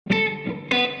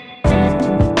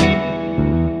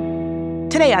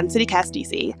today on CityCast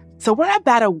DC. So we're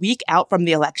about a week out from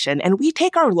the election, and we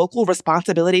take our local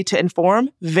responsibility to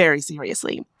inform very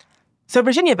seriously. So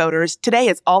Virginia voters, today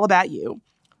is all about you.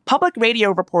 Public radio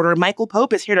reporter Michael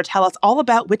Pope is here to tell us all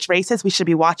about which races we should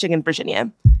be watching in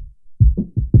Virginia.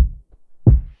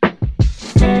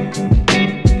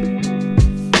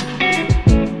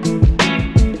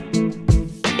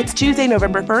 It's Tuesday,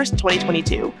 November 1st,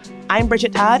 2022. I'm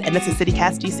Bridget Todd, and this is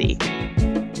CityCast DC.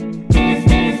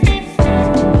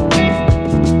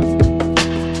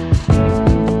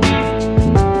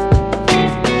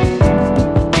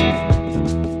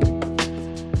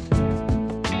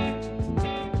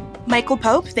 Michael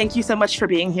Pope, thank you so much for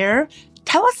being here.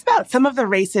 Tell us about some of the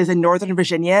races in Northern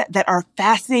Virginia that are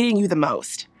fascinating you the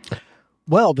most.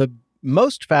 Well, the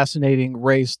most fascinating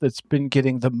race that's been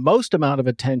getting the most amount of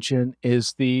attention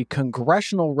is the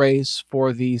congressional race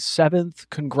for the 7th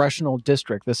Congressional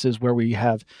District. This is where we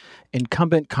have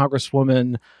incumbent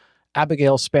Congresswoman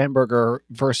Abigail Spanberger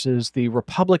versus the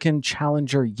Republican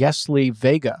challenger Yesli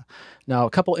Vega. Now, a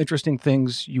couple interesting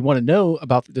things you want to know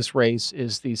about this race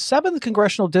is the 7th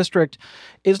Congressional District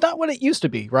is not what it used to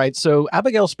be, right? So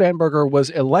Abigail Spanberger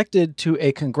was elected to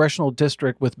a congressional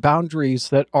district with boundaries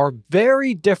that are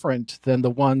very different than the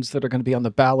ones that are going to be on the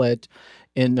ballot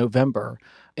in November.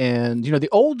 And, the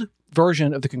old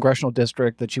version of the congressional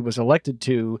district that she was elected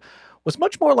to was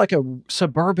much more like a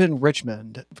suburban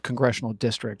Richmond congressional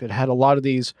district. It had a lot of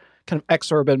these kind of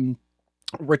ex-urban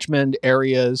Richmond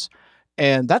areas,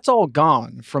 and that's all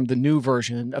gone from the new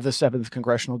version of the 7th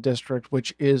Congressional District,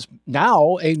 which is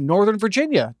now a Northern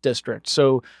Virginia district.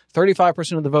 So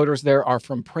 35% of the voters there are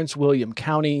from Prince William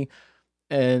County,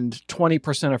 and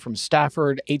 20% are from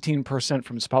Stafford, 18%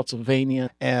 from Spotsylvania.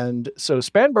 And so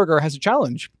Spanberger has a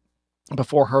challenge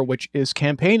before her, which is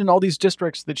campaign in all these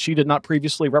districts that she did not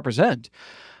previously represent.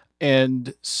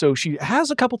 And so she has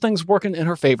a couple things working in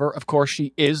her favor. Of course,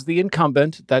 she is the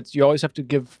incumbent. You always have to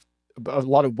give a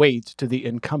lot of weight to the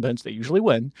incumbents. They usually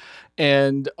win.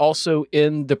 And also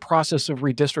in the process of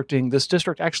redistricting, this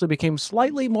district actually became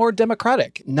slightly more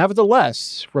Democratic.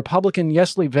 Nevertheless, Republican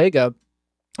Yesli Vega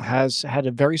has had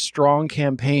a very strong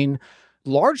campaign,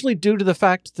 largely due to the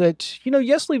fact that,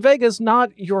 Yesli Vega is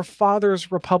not your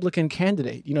father's Republican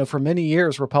candidate. For many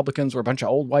years, Republicans were a bunch of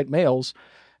old white males.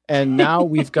 And now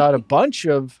we've got a bunch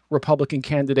of Republican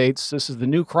candidates. This is the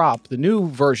new crop. The new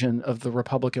version of the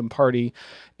Republican Party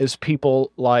is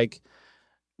people like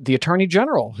the Attorney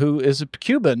General, who is a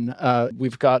Cuban.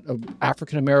 We've got an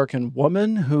African-American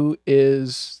woman who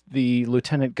is the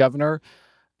Lieutenant Governor.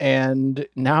 And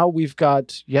now we've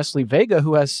got Yesli Vega,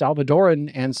 who has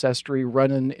Salvadoran ancestry,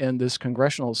 running in this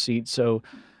congressional seat. So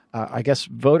I guess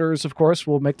voters, of course,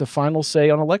 will make the final say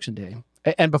on Election Day.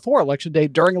 And before Election Day,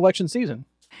 during election season.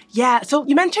 Yeah, so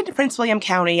you mentioned Prince William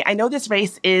County. I know this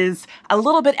race is a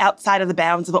little bit outside of the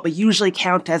bounds of what we usually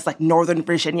count as Northern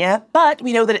Virginia, but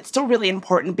we know that it's still really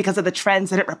important because of the trends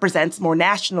that it represents more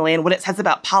nationally and what it says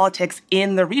about politics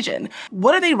in the region.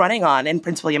 What are they running on in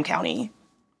Prince William County?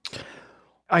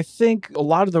 I think a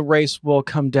lot of the race will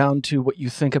come down to what you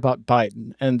think about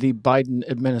Biden and the Biden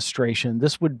administration.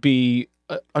 This would be,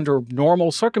 under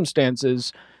normal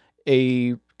circumstances,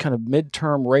 a kind of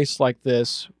midterm race like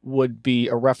this would be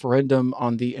a referendum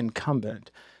on the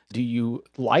incumbent. Do you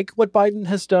like what Biden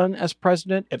has done as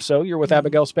president? If so, you're with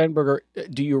Abigail Spanberger.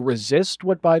 Do you resist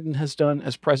what Biden has done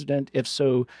as president? If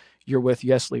so, you're with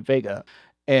Yesli Vega.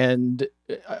 And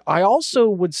I also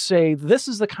would say this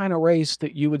is the kind of race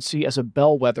that you would see as a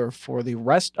bellwether for the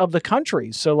rest of the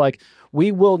country. So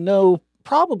we will know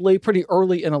probably pretty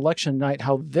early in election night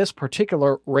how this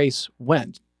particular race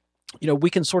went. We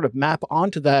can sort of map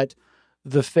onto that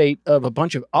the fate of a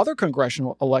bunch of other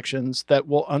congressional elections that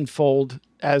will unfold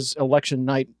as election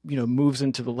night, moves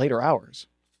into the later hours.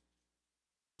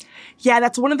 Yeah,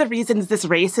 that's one of the reasons this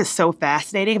race is so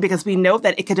fascinating, because we know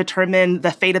that it could determine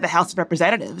the fate of the House of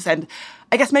Representatives. And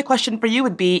I guess my question for you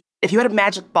would be, if you had a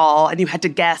magic ball and you had to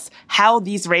guess how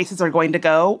these races are going to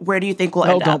go, where do you think we'll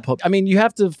end up? You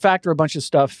have to factor a bunch of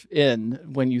stuff in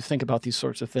when you think about these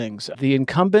sorts of things. The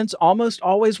incumbents almost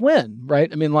always win,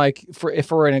 right?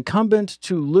 For an incumbent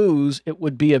to lose, it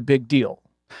would be a big deal.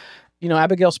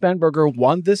 Abigail Spanberger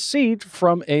won this seat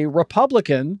from a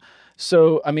Republican.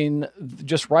 So,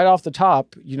 just right off the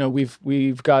top,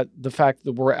 we've got the fact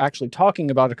that we're actually talking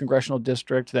about a congressional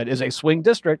district that is a swing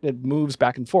district that moves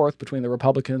back and forth between the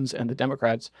Republicans and the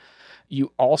Democrats.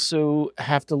 You also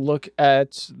have to look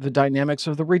at the dynamics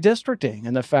of the redistricting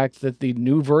and the fact that the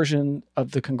new version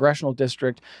of the congressional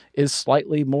district is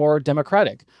slightly more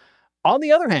Democratic. On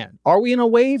the other hand, are we in a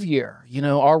wave year?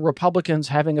 Are Republicans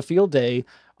having a field day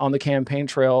on the campaign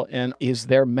trail, and is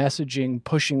their messaging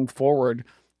pushing forward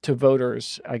to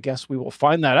voters? I guess we will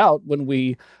find that out when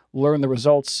we learn the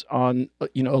results on,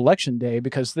 election day,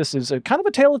 because this is a kind of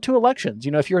a tale of two elections.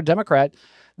 If you're a Democrat,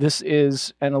 this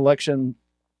is an election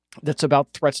that's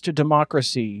about threats to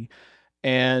democracy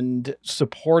and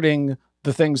supporting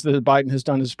the things that Biden has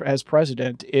done as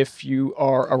president. If you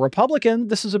are a Republican,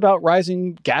 this is about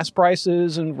rising gas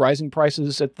prices and rising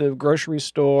prices at the grocery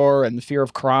store and the fear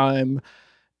of crime.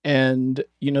 And,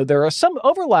 there are some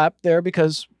overlap there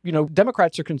because,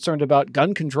 Democrats are concerned about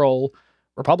gun control.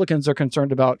 Republicans are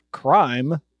concerned about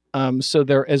crime. So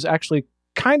there is actually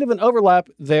kind of an overlap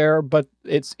there, but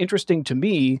it's interesting to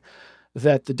me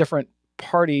that the different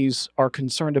parties are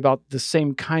concerned about the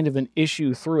same kind of an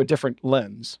issue through a different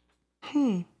lens.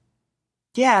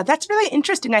 Yeah, that's really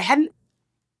interesting.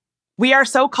 We are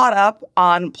so caught up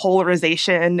on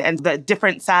polarization and the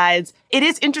different sides. It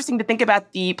is interesting to think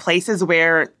about the places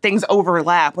where things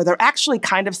overlap, where they're actually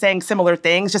kind of saying similar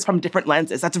things just from different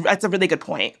lenses. That's a really good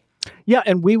point. Yeah,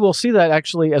 and we will see that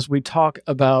actually as we talk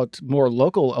about more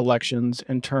local elections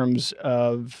in terms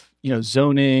of,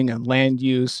 zoning and land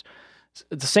use.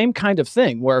 The same kind of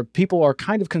thing where people are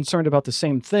kind of concerned about the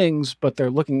same things, but they're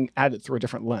looking at it through a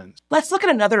different lens. Let's look at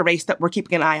another race that we're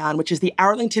keeping an eye on, which is the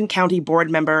Arlington County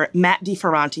Board member, Matt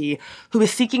DeFerranti, who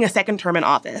is seeking a second term in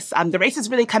office. The race is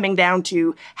really coming down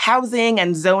to housing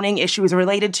and zoning issues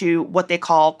related to what they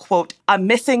call, quote, a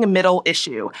missing middle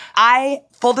issue. I,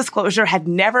 full disclosure, had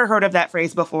never heard of that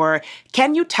phrase before.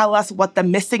 Can you tell us what the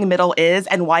missing middle is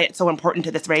and why it's so important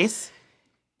to this race?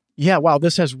 Yeah, wow,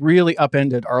 this has really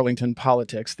upended Arlington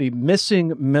politics. The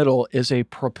missing middle is a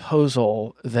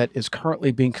proposal that is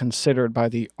currently being considered by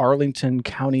the Arlington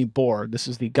County Board. This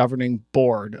is the governing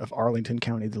board of Arlington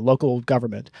County, the local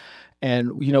government.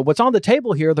 And, what's on the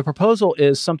table here, the proposal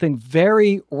is something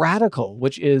very radical,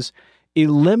 which is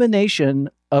elimination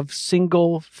of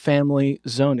single-family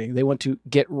zoning. They want to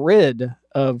get rid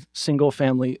of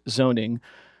single-family zoning.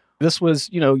 This was,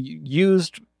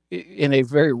 used in a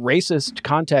very racist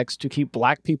context to keep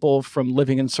Black people from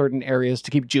living in certain areas, to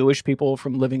keep Jewish people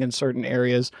from living in certain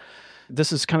areas.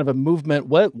 This is kind of a movement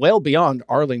well beyond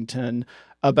Arlington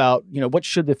about, what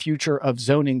should the future of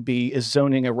zoning be? Is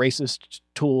zoning a racist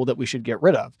tool that we should get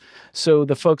rid of? So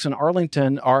the folks in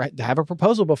Arlington have a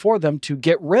proposal before them to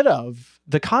get rid of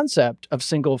the concept of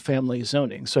single-family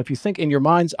zoning. So if you think in your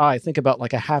mind's eye, think about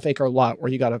like a half-acre lot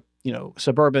where you got a,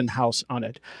 suburban house on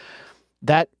it.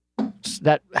 That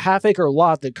half-acre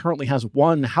lot that currently has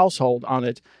one household on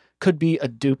it could be a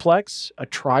duplex, a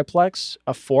triplex,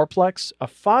 a fourplex, a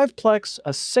fiveplex, a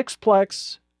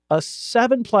sixplex, a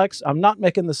sevenplex, I'm not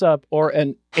making this up, or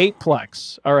an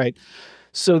eightplex. All right.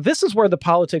 So this is where the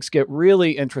politics get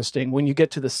really interesting when you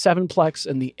get to the sevenplex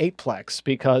and the eightplex,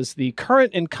 because the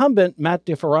current incumbent, Matt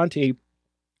DeFerranti,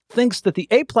 thinks that the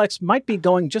eightplex might be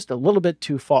going just a little bit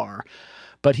too far.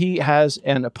 But he has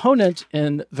an opponent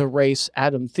in the race,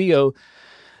 Adam Theo,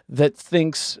 that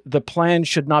thinks the plan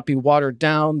should not be watered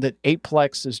down, that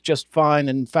eightplex is just fine.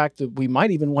 And in fact, that we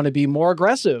might even want to be more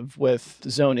aggressive with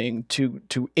zoning to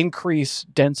increase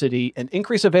density and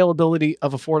increase availability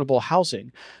of affordable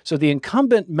housing. So the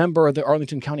incumbent member of the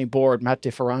Arlington County Board, Matt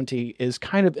DeFerranti, is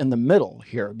kind of in the middle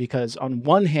here, because on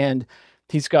one hand,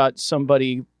 he's got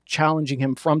somebody challenging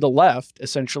him from the left,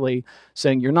 essentially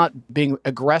saying you're not being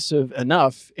aggressive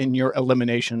enough in your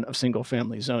elimination of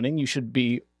single-family zoning. You should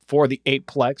be for the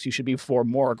eightplex. You should be for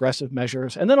more aggressive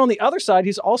measures. And then on the other side,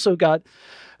 he's also got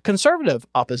conservative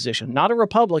opposition, not a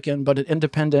Republican, but an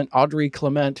independent, Audrey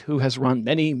Clement, who has run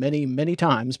many, many, many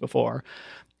times before.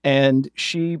 And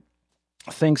she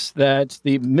thinks that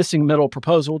the missing middle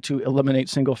proposal to eliminate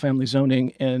single-family zoning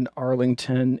in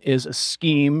Arlington is a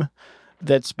scheme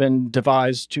that's been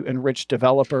devised to enrich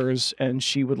developers, and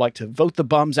she would like to vote the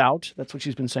bums out. That's what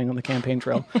she's been saying on the campaign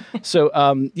trail. So,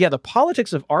 the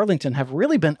politics of Arlington have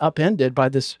really been upended by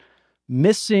this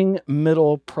missing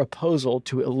middle proposal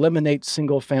to eliminate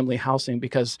single-family housing,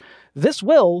 because this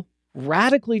will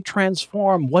radically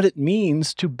transform what it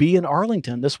means to be in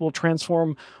Arlington. This will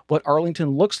transform what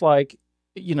Arlington looks like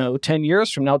 10 years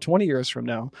from now, 20 years from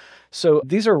now. So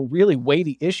these are really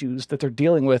weighty issues that they're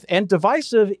dealing with and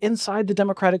divisive inside the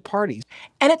Democratic Party.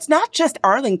 And it's not just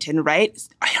Arlington, right?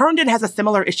 Herndon has a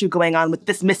similar issue going on with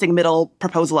this missing middle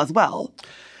proposal as well.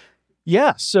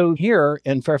 Yeah. So here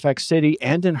in Fairfax City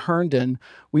and in Herndon,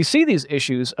 we see these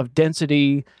issues of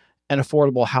density and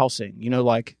affordable housing.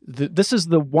 This is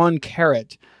the one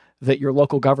carrot that your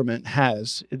local government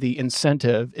has. The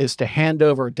incentive is to hand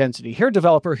over density. Here,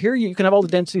 developer, here you can have all the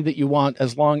density that you want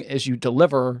as long as you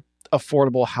deliver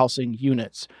affordable housing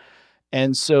units.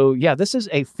 And so, yeah, this is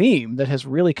a theme that has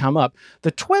really come up.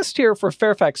 The twist here for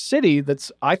Fairfax City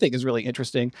that's I think is really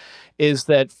interesting is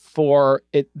that for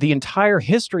the entire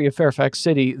history of Fairfax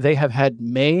City, they have had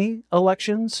May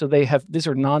elections. So these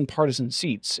are nonpartisan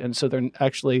seats. And so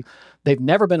they've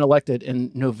never been elected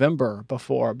in November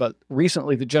before. But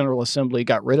recently, the General Assembly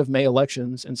got rid of May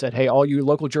elections and said, hey, all you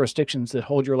local jurisdictions that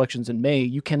hold your elections in May,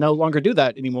 you can no longer do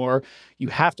that anymore. You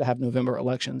have to have November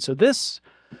elections. So this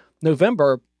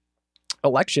November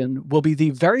election will be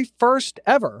the very first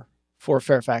ever for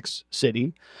Fairfax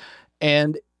City.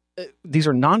 And these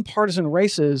are nonpartisan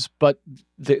races, but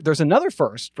there's another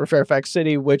first for Fairfax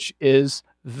City, which is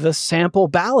the sample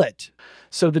ballot.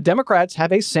 So the Democrats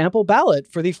have a sample ballot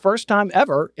for the first time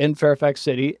ever in Fairfax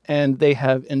City, and they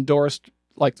have endorsed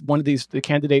the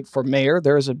candidate for mayor.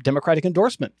 There is a Democratic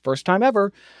endorsement, first time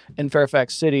ever in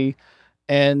Fairfax City.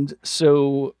 And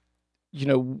so,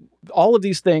 all of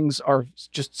these things are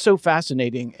just so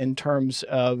fascinating in terms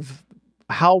of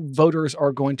how voters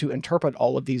are going to interpret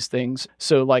all of these things.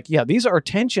 So these are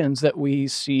tensions that we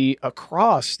see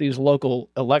across these local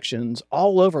elections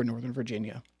all over Northern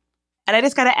Virginia. And I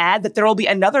just got to add that there will be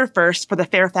another first for the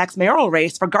Fairfax mayoral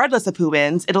race, regardless of who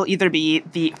wins. It'll either be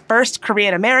the first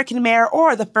Korean-American mayor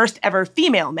or the first ever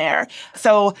female mayor.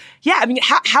 So,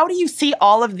 how do you see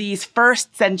all of these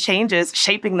firsts and changes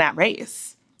shaping that race?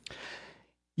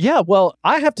 Yeah, well,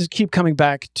 I have to keep coming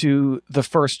back to the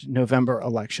first November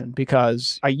election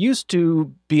because I used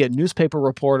to be a newspaper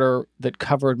reporter that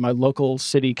covered my local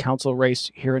city council race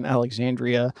here in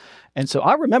Alexandria. And so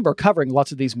I remember covering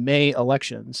lots of these May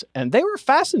elections, and they were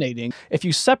fascinating. If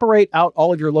you separate out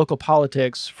all of your local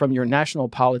politics from your national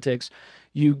politics,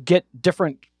 you get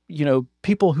different,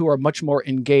 people who are much more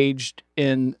engaged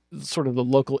in sort of the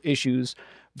local issues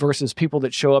versus people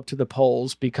that show up to the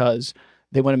polls because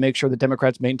they want to make sure that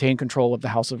Democrats maintain control of the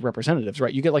House of Representatives,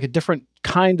 right? You get a different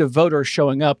kind of voter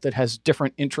showing up that has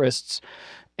different interests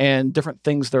and different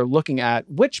things they're looking at,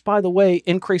 which, by the way,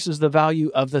 increases the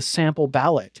value of the sample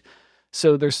ballot.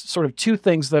 So there's sort of two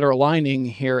things that are aligning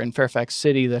here in Fairfax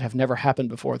City that have never happened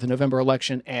before, the November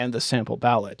election and the sample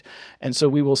ballot. And so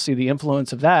we will see the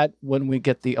influence of that when we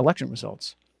get the election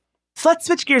results. So let's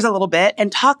switch gears a little bit and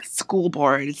talk school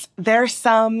boards. There's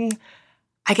some,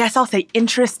 I guess I'll say,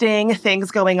 interesting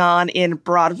things going on in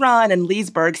Broad Run and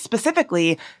Leesburg.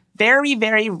 Specifically, very,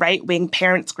 very right-wing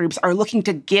parents groups are looking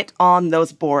to get on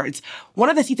those boards. One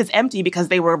of the seats is empty because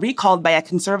they were recalled by a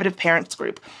conservative parents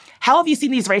group. How have you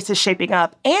seen these races shaping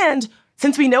up? And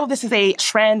since we know this is a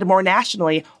trend more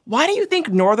nationally, why do you think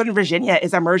Northern Virginia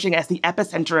is emerging as the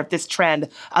epicenter of this trend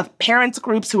of parents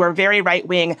groups who are very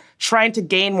right-wing trying to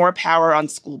gain more power on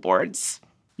school boards?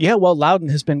 Yeah, well, Loudoun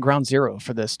has been ground zero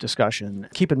for this discussion.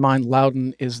 Keep in mind,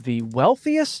 Loudoun is the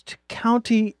wealthiest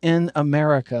county in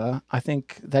America. I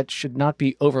think that should not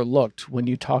be overlooked when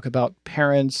you talk about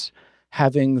parents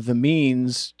having the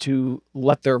means to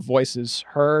let their voices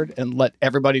heard and let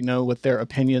everybody know what their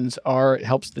opinions are. It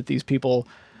helps that these people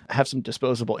have some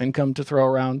disposable income to throw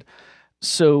around.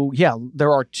 So, yeah,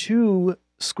 there are 2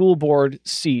 school board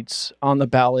seats on the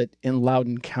ballot in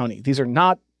Loudoun County. These are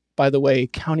not, by the way,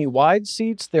 county-wide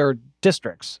seats, they're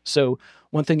districts. So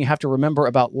one thing you have to remember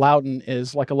about Loudoun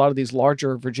is, like a lot of these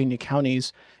larger Virginia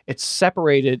counties, it's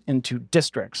separated into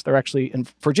districts. They're actually, in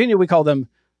Virginia, we call them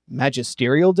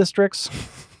magisterial districts,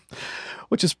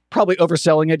 which is probably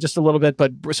overselling it just a little bit.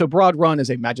 But so Broad Run is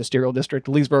a magisterial district.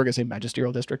 Leesburg is a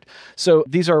magisterial district. So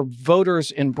these are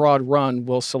voters in Broad Run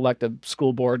will select a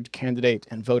school board candidate,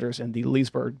 and voters in the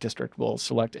Leesburg district will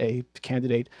select a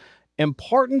candidate.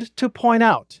 Important to point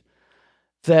out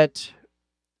that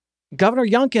Governor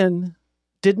Youngkin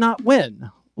did not win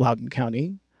Loudoun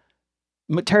County.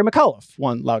 Terry McAuliffe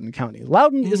won Loudoun County.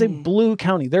 Loudoun is a blue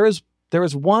county. There is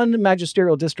one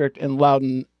magisterial district in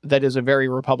Loudoun that is a very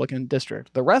Republican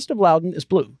district. The rest of Loudoun is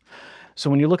blue. So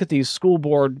when you look at these school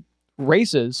board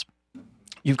races,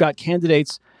 you've got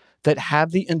candidates that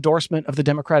have the endorsement of the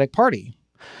Democratic Party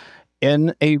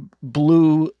in a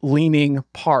blue-leaning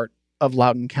part of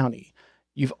Loudoun County.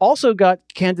 You've also got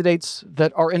candidates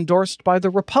that are endorsed by the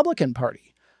Republican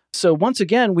Party. So once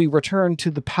again, we return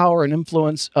to the power and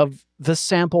influence of the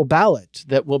sample ballot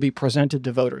that will be presented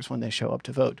to voters when they show up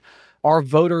to vote. Are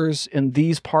voters in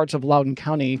these parts of Loudoun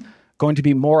County going to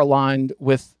be more aligned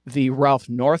with the Ralph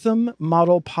Northam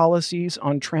model policies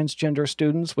on transgender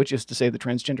students, which is to say the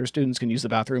transgender students can use the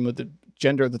bathroom of the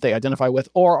gender that they identify with,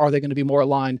 or are they going to be more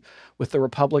aligned with the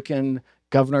Republican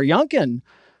Governor Youngkin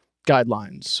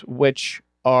guidelines, which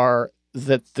are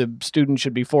that the student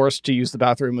should be forced to use the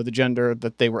bathroom of the gender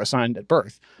that they were assigned at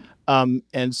birth.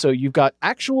 And so you've got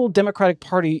actual Democratic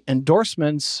Party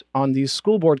endorsements on these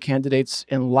school board candidates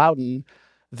in Loudoun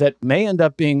that may end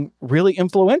up being really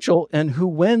influential in who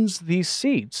wins these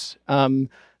seats.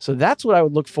 So that's what I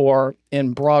would look for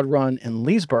in Broad Run and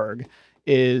Leesburg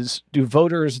is, do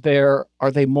voters there, are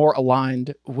they more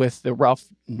aligned with the Ralph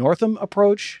Northam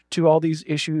approach to all these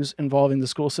issues involving the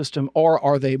school system, or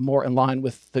are they more in line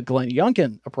with the Glenn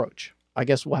Youngkin approach? I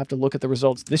guess we'll have to look at the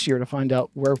results this year to find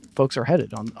out where folks are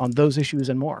headed on those issues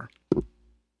and more.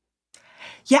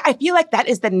 Yeah, I feel like that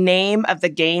is the name of the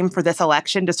game for this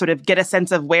election, to sort of get a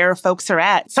sense of where folks are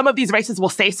at. Some of these races will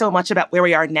say so much about where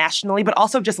we are nationally, but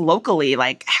also just locally,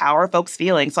 like how are folks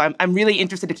feeling? So I'm really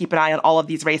interested to keep an eye on all of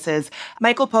these races.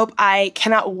 Michael Pope, I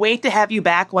cannot wait to have you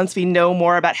back once we know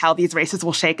more about how these races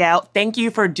will shake out. Thank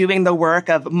you for doing the work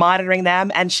of monitoring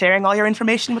them and sharing all your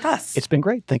information with us. It's been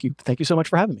great. Thank you. Thank you so much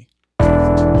for having me.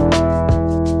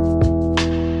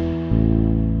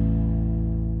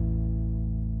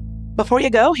 Before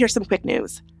you go, here's some quick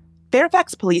news.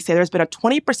 Fairfax police say there's been a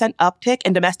 20% uptick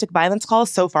in domestic violence calls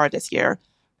so far this year.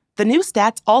 The new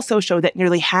stats also show that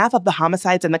nearly half of the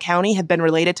homicides in the county have been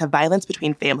related to violence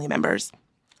between family members.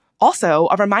 Also,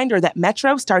 a reminder that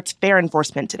Metro starts fare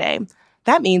enforcement today.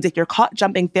 That means if you're caught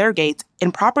jumping fare gates,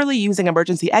 improperly using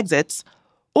emergency exits,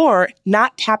 or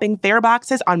not tapping fare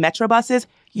boxes on Metro buses,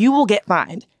 you will get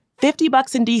fined.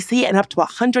 $50 in D.C. and up to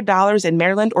 $100 in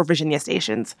Maryland or Virginia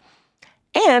stations.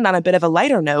 And on a bit of a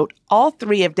lighter note, all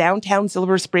three of downtown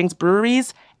Silver Springs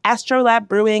breweries, Astrolab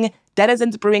Brewing,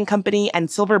 Denizens Brewing Company, and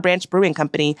Silver Branch Brewing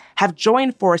Company, have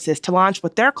joined forces to launch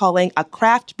what they're calling a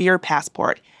craft beer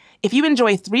passport. If you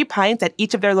enjoy 3 pints at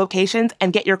each of their locations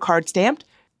and get your card stamped,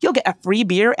 you'll get a free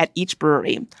beer at each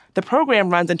brewery. The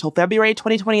program runs until February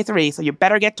 2023, so you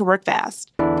better get to work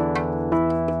fast.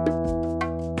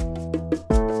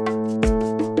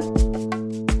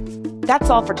 That's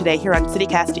all for today here on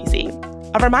CityCast DC.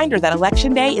 A reminder that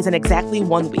Election Day is in exactly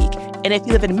 1 week, and if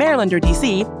you live in Maryland or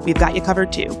DC, we've got you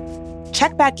covered too.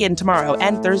 Check back in tomorrow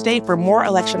and Thursday for more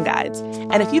election guides.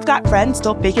 And if you've got friends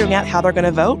still figuring out how they're going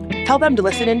to vote, tell them to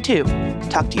listen in too.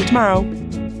 Talk to you tomorrow.